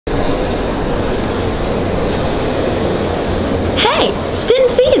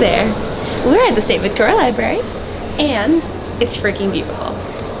there! We're at the St. Victoria Library, and it's freaking beautiful.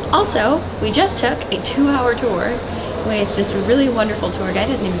 Also, we just took a 2-hour tour with this really wonderful tour guide.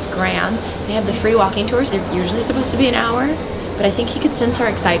 His name is Graham. They have the free walking tours. They're usually supposed to be an hour, but I think he could sense our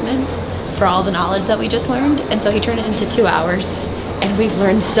excitement for all the knowledge that we just learned, and so he turned it into 2 hours, and we've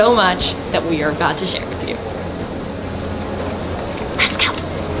learned so much that we are about to share with you. Let's go!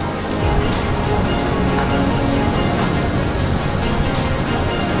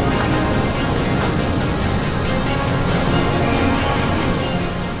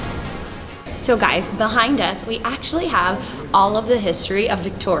 So guys, behind us, we actually have all of the history of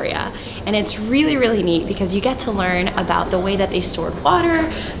Victoria. And it's really, really neat because you get to learn about the way that they stored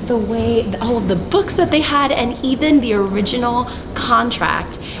water, the way, all of the books that they had, and even the original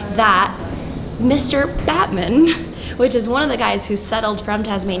contract that Mr. Batman, which is one of the guys who settled from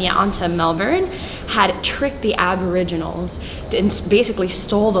Tasmania onto Melbourne, had tricked the Aboriginals and basically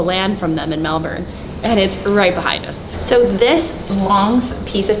stole the land from them in Melbourne. And it's right behind us. So this long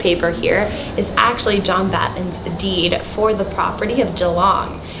piece of paper here is actually John Batman's deed for the property of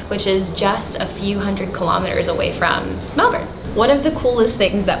Geelong, which is just a few hundred kilometers away from Melbourne. One of the coolest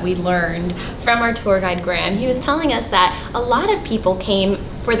things that we learned from our tour guide Graham, he was telling us that a lot of people came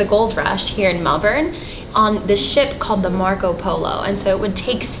for the gold rush here in Melbourne on this ship called the Marco Polo, and so it would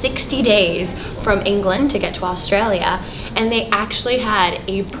take 60 days from England to get to Australia, and they actually had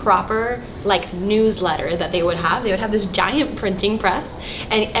a proper like newsletter that they would have. They would have this giant printing press,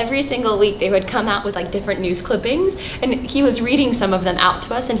 and every single week they would come out with like different news clippings, and he was reading some of them out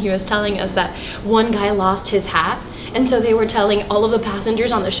to us, and he was telling us that one guy lost his hat, and so they were telling all of the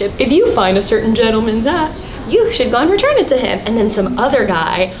passengers on the ship, if you find a certain gentleman's hat, you should go and return it to him. And then some other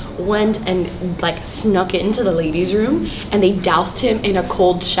guy went and like snuck into the ladies' room, and they doused him in a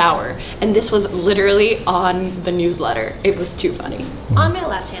cold shower. And this was literally on the newsletter. It was too funny. On my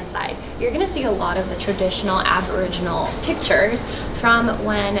left-hand side, you're gonna see a lot of the traditional Aboriginal pictures from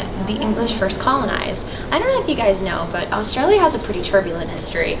when the English first colonized. I don't know if you guys know, but Australia has a pretty turbulent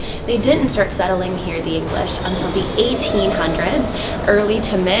history. They didn't start settling here, the English, until the 1800s, early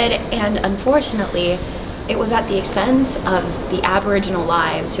to mid, and unfortunately, it was at the expense of the Aboriginal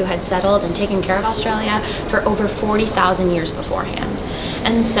lives who had settled and taken care of Australia for over 40,000 years beforehand.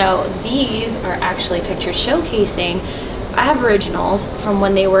 And so these are actually pictures showcasing Aboriginals from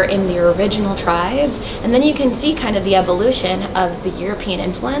when they were in the original tribes, and then you can see kind of the evolution of the European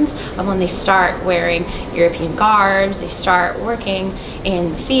influence of when they start wearing European garbs, they start working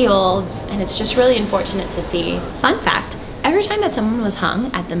in the fields, and it's just really unfortunate to see. Fun fact, every time that someone was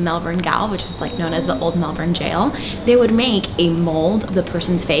hung at the Melbourne Gaol, which is like known as the old Melbourne jail, they would make a mold of the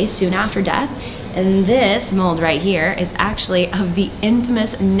person's face soon after death. And this mold right here is actually of the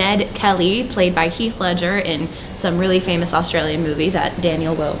infamous Ned Kelly, played by Heath Ledger in some really famous Australian movie that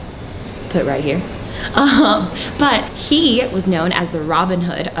Daniel will put right here. But he was known as the Robin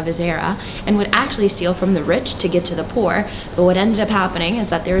Hood of his era and would actually steal from the rich to give to the poor. But what ended up happening is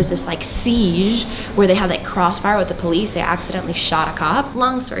that there was this like siege where they had like crossfire with the police. They accidentally shot a cop.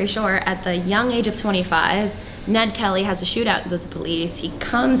 Long story short, at the young age of 25, Ned Kelly has a shootout with the police. He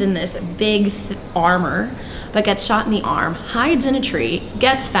comes in this big armor, but gets shot in the arm, hides in a tree,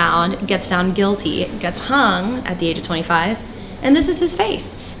 gets found guilty, gets hung at the age of 25, and this is his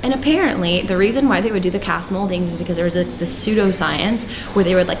face. And apparently, the reason why they would do the cast moldings is because there was this pseudoscience where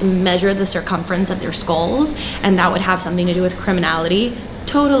they would like measure the circumference of their skulls, and that would have something to do with criminality.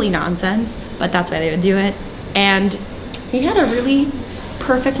 Totally nonsense, but that's why they would do it. And he had a really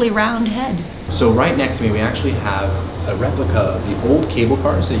perfectly round head. So right next to me, we actually have a replica of the old cable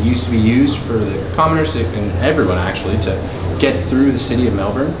cars that used to be used for the commoners and everyone actually to get through the city of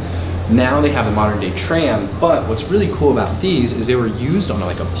Melbourne. Now they have the modern day tram, but what's really cool about these is they were used on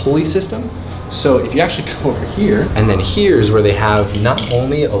like a pulley system. So if you actually go over here, and then here's where they have not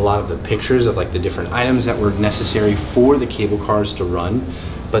only a lot of the pictures of like the different items that were necessary for the cable cars to run,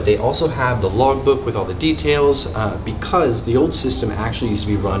 but they also have the logbook with all the details because the old system actually used to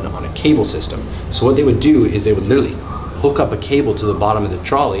be run on a cable system. So what they would do is they would literally hook up a cable to the bottom of the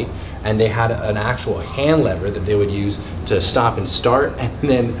trolley, and they had an actual hand lever that they would use to stop and start. And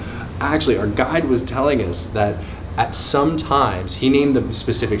then actually our guide was telling us that at some times, he named the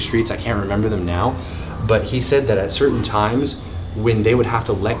specific streets, I can't remember them now, but he said that at certain times when they would have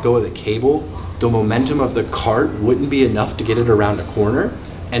to let go of the cable, the momentum of the cart wouldn't be enough to get it around a corner.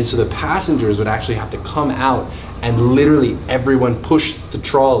 And so the passengers would actually have to come out and literally everyone push the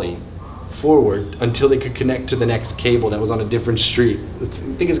trolley forward until they could connect to the next cable that was on a different street. I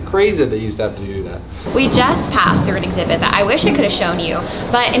think it's crazy that they used to have to do that. We just passed through an exhibit that I wish I could have shown you,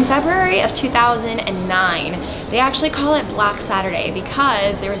 but in February of 2009, they actually call it Black Saturday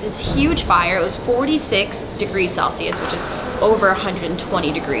because there was this huge fire. It was 46 degrees Celsius, which is over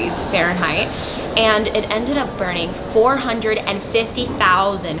 120 degrees Fahrenheit, and it ended up burning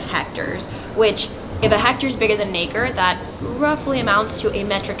 450,000 hectares, which, if a hectare is bigger than an acre, that roughly amounts to a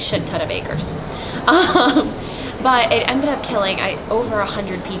metric shit ton of acres. But it ended up killing over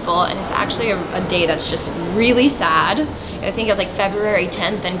 100 people, and it's actually a day that's just really sad. I think it was like February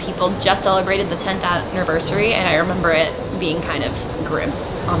 10th, and people just celebrated the 10th anniversary, and I remember it being kind of grim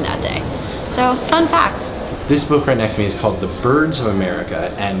on that day. So, fun fact. This book right next to me is called The Birds of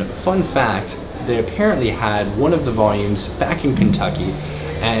America, and fun fact, they apparently had one of the volumes back in Kentucky,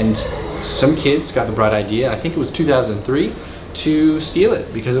 and some kids got the bright idea, I think it was 2003, to steal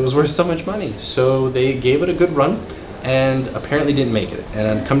it because it was worth so much money. So they gave it a good run and apparently didn't make it.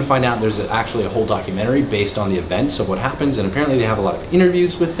 And come to find out, there's actually a whole documentary based on the events of what happens, and apparently they have a lot of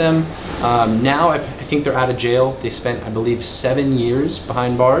interviews with them. Now I think they're out of jail. They spent, I believe, 7 years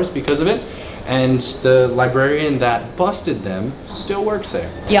behind bars because of it. And the librarian that busted them still works there.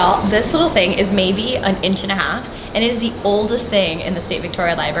 Y'all, this little thing is maybe an inch and a half, and it is the oldest thing in the State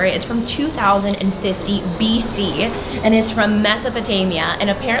Victoria Library. It's from 2050 BC, and it's from Mesopotamia, and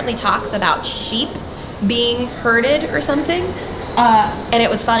apparently talks about sheep being herded or something. And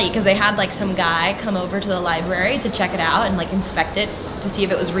it was funny because they had like some guy come over to the library to check it out and like inspect it to see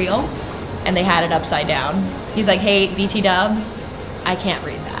if it was real, and they had it upside down. He's like, hey, BT dubs, I can't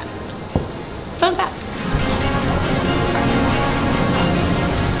read that. Fun fact.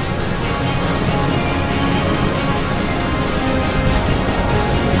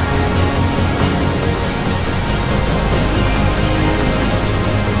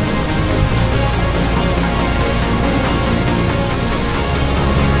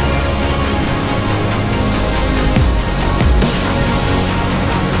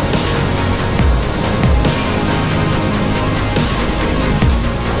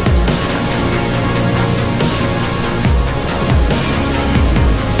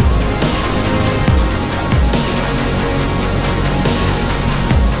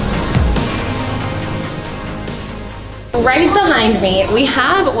 Right behind me, we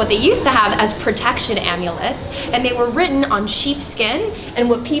have what they used to have as protection amulets, and they were written on sheepskin, and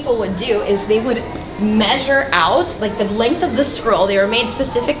what people would do is they would measure out like the length of the scroll. They were made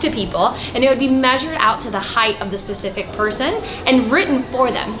specific to people, and it would be measured out to the height of the specific person and written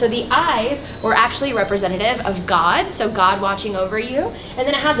for them. So the eyes were actually representative of God, so God watching over you, and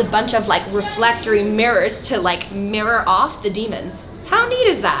then it has a bunch of like reflectory mirrors to like mirror off the demons. How neat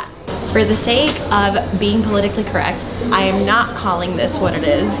is that? For the sake of being politically correct, I am not calling this what it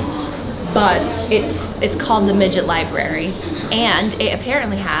is, but it's called the Midget Library, and it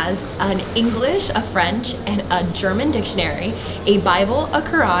apparently has an English, a French, and a German dictionary, a Bible, a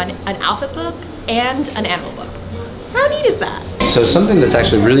Quran, an alphabet book, and an animal book. How neat is that? So something that's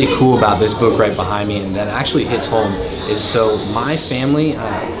actually really cool about this book right behind me, and that actually hits home, is so my family,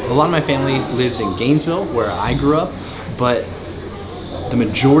 a lot of my family lives in Gainesville, where I grew up, but the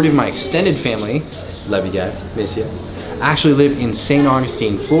majority of my extended family, love you guys, miss you, actually live in St.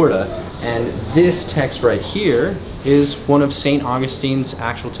 Augustine, Florida, and this text right here is one of St. Augustine's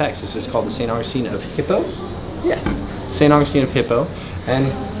actual texts. This is called the St. Augustine of Hippo. Yeah, St. Augustine of Hippo, and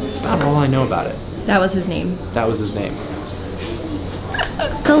it's about all I know about it. That was his name. That was his name.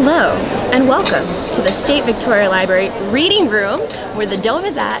 Hello, and welcome to the State Victoria Library Reading Room, where the dome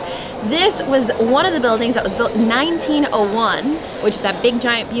is at. This was one of the buildings that was built in 1901, which is that big,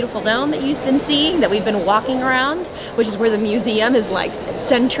 giant, beautiful dome that you've been seeing, that we've been walking around, which is where the museum is like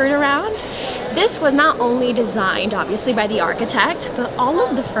centered around. This was not only designed, obviously, by the architect, but all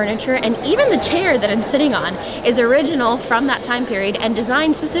of the furniture and even the chair that I'm sitting on is original from that time period and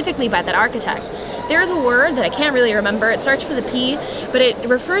designed specifically by that architect. There's a word that I can't really remember, it starts with a P, but it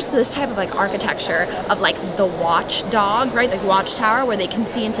refers to this type of like architecture of like the watchdog, right? Like watchtower, where they can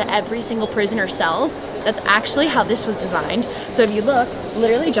see into every single prisoner's cells. That's actually how this was designed. So if you look,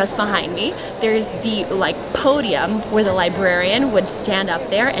 literally just behind me, there's the like podium where the librarian would stand up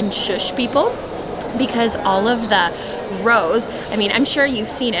there and shush people, because all of the rows, I mean, I'm sure you've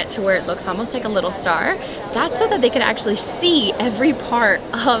seen it to where it looks almost like a little star. That's so that they could actually see every part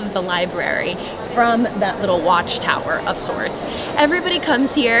of the library from that little watchtower of sorts. Everybody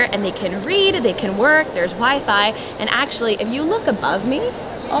comes here and they can read, they can work, there's Wi-Fi, and actually, if you look above me,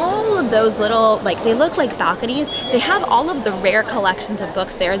 all of those little, like, they look like balconies. They have all of the rare collections of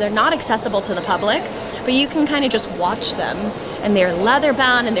books there. They're not accessible to the public, but you can kind of just watch them and they're leather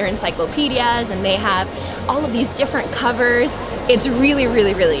bound and they're encyclopedias, and they have all of these different covers. It's really,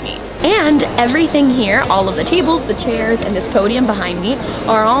 really, really neat. And everything here, all of the tables, the chairs, and this podium behind me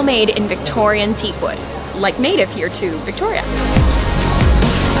are all made in Victorian teakwood, like native here to Victoria.